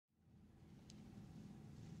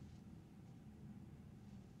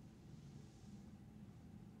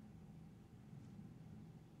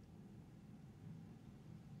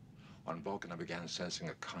On Vulcan, I began sensing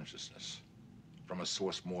a consciousness from a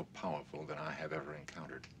source more powerful than I have ever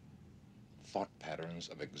encountered. Thought patterns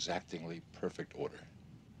of exactingly perfect order.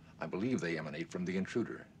 I believe they emanate from the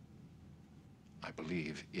intruder. I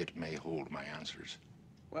believe it may hold my answers.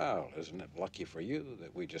 Well, isn't it lucky for you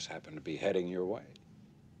that we just happen to be heading your way?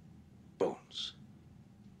 Bones.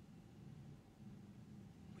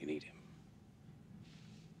 We need him.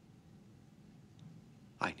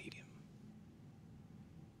 I need him.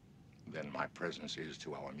 Then my presence is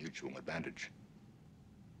to our mutual advantage.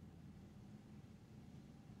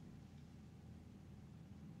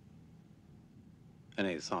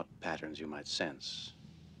 Any thought patterns you might sense,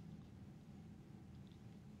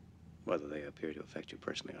 whether they appear to affect you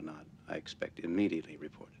personally or not, I expect immediately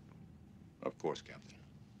reported. Of course, Captain.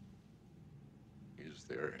 Is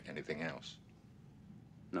there anything else?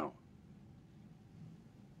 No.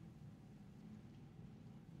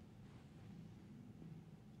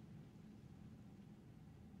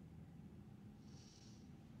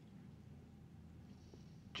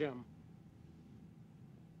 Jim.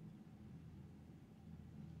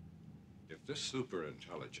 If this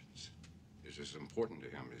superintelligence is as important to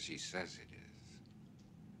him as he says it is,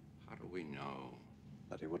 how do we know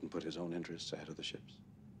That he wouldn't put his own interests ahead of the ship's?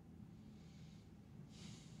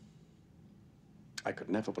 I could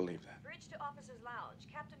never believe that. Bridge to Officers Lounge.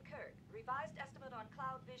 Captain Kirk. Revised estimate on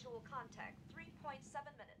cloud visual contact. 3.7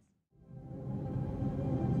 minutes.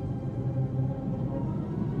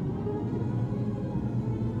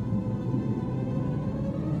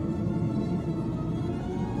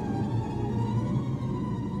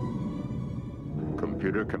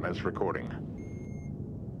 Computer, commence recording.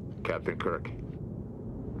 Captain Kirk,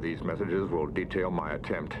 these messages will detail my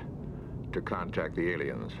attempt to contact the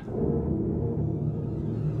aliens.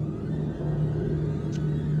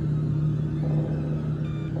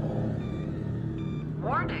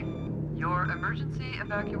 Warning! Your emergency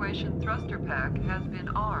evacuation thruster pack has been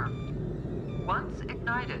armed. Once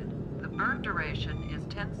ignited, the burn duration is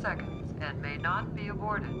 10 seconds and may not be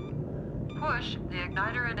avoided. Push the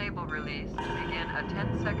igniter enable release to begin a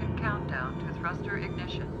 10-second countdown to thruster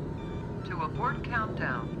ignition. To abort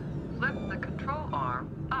countdown, flip the control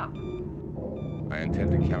arm up. I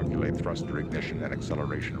intend to calculate thruster ignition and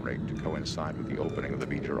acceleration rate to coincide with the opening of the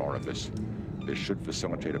Beecher orifice. This should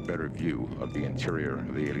facilitate a better view of the interior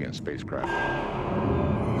of the alien spacecraft.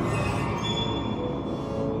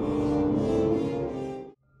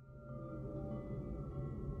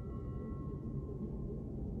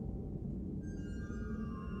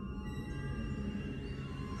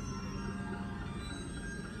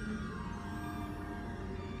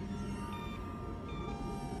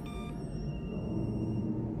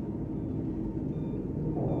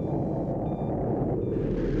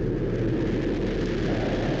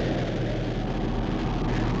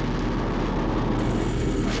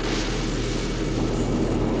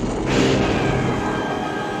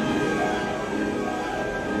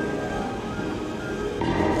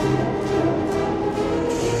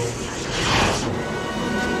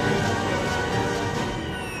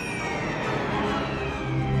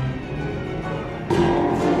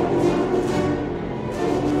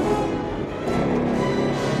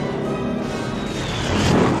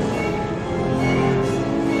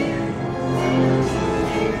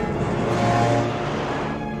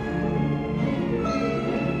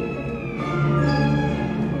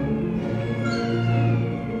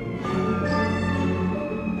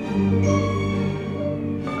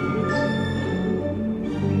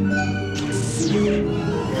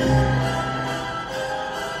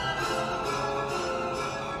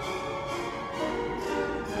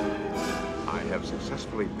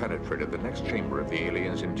 Penetrated the next chamber of the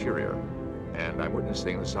alien's interior, and I'm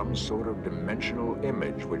witnessing some sort of dimensional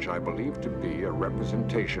image which I believe to be a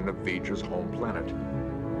representation of V'ger's home planet.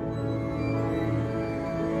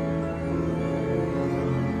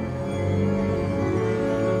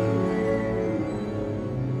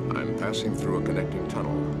 I'm passing through a connecting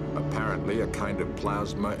tunnel, apparently a kind of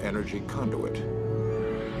plasma energy conduit,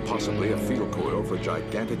 possibly a field coil for a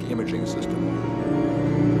gigantic imaging system.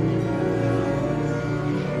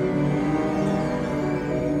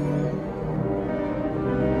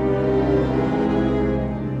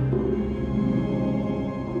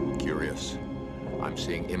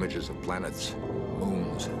 Images of planets,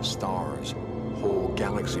 moons, stars, whole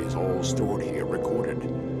galaxies all stored here, recorded.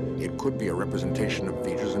 It could be a representation of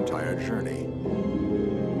V'ger's entire journey.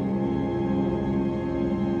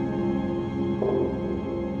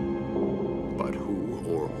 But who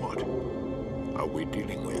or what are we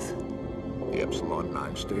dealing with? The Epsilon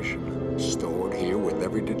 9 station, stored here with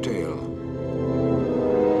every detail.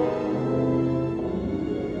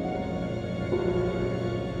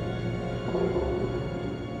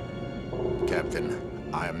 Captain.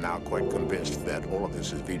 I am now quite convinced that all of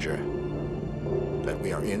this is V'ger. That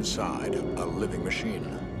we are inside a living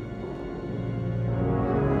machine.